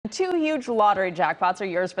Two huge lottery jackpots are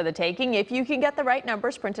yours for the taking if you can get the right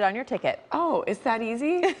numbers printed on your ticket. Oh, is that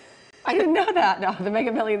easy? I didn't know that. No, the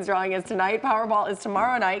Mega Millions drawing is tonight. Powerball is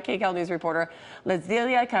tomorrow night. KCAL News reporter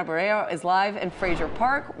Luzdelia Caballero is live in Frazier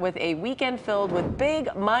Park with a weekend filled with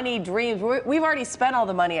big money dreams. We've already spent all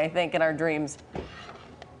the money, I think, in our dreams.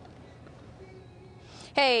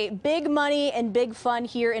 Hey, big money and big fun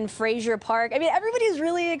here in Frazier Park. I mean, everybody's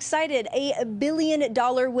really excited. A $1 billion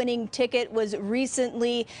winning ticket was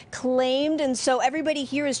recently claimed, and so everybody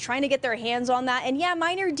here is trying to get their hands on that. And yeah,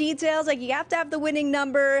 minor details, like you have to have the winning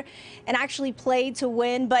number and actually play to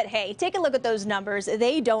win. But hey, take a look at those numbers.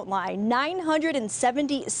 They don't lie.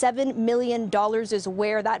 $977 million is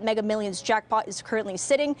where that Mega Millions jackpot is currently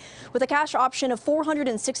sitting, with a cash option of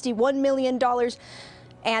 $461 million.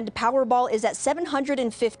 And Powerball is at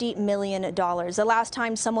 $750 million. The last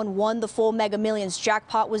time someone won the full Mega Millions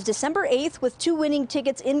jackpot was December 8th with two winning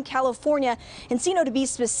tickets in California, Encino to be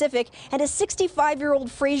specific. And a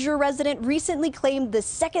 65-year-old Frazier resident recently claimed the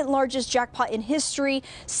second largest jackpot in history,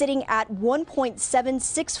 sitting at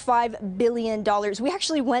 $1.765 billion. We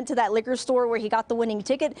actually went to that liquor store where he got the winning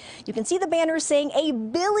ticket. You can see the banner saying a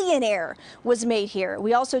billionaire was made here.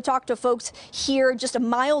 We also talked to folks here just a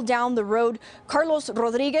mile down the road. Carlos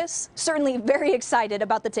Rodriguez, certainly very excited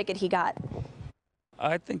about the ticket he got.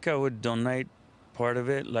 I think I would donate part of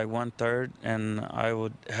it, like 1/3, and I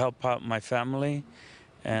would help out my family,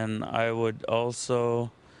 and I would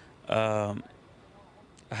also have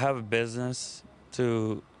a business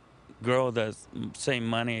to grow that same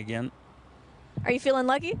money again. Are you feeling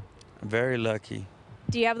lucky? Very lucky.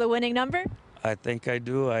 Do you have the winning number? I think I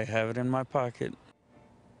do. I have it in my pocket.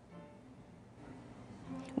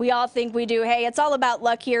 We all think we do. Hey, it's all about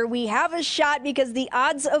luck here. We have a shot because the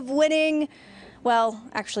odds of winning, well,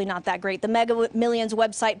 actually not that great. The Mega Millions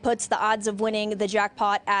website puts the odds of winning the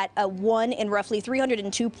jackpot at a 1 in roughly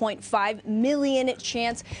 302.5 million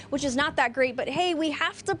chance, which is not that great. But hey, we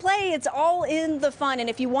have to play. It's all in the fun. And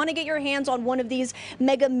if you want to get your hands on one of these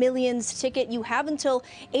Mega Millions ticket, you have until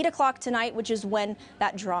 8 o'clock tonight, which is when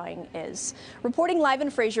that drawing is. Reporting live in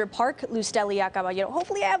Frazier Park, Luzdelia Caballero.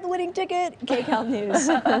 Hopefully I have the winning ticket. KCAL News.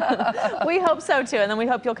 We hope so, too. And then we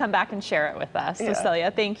hope you'll come back and share it with us. Yeah.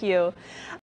 Luzdelia, thank you.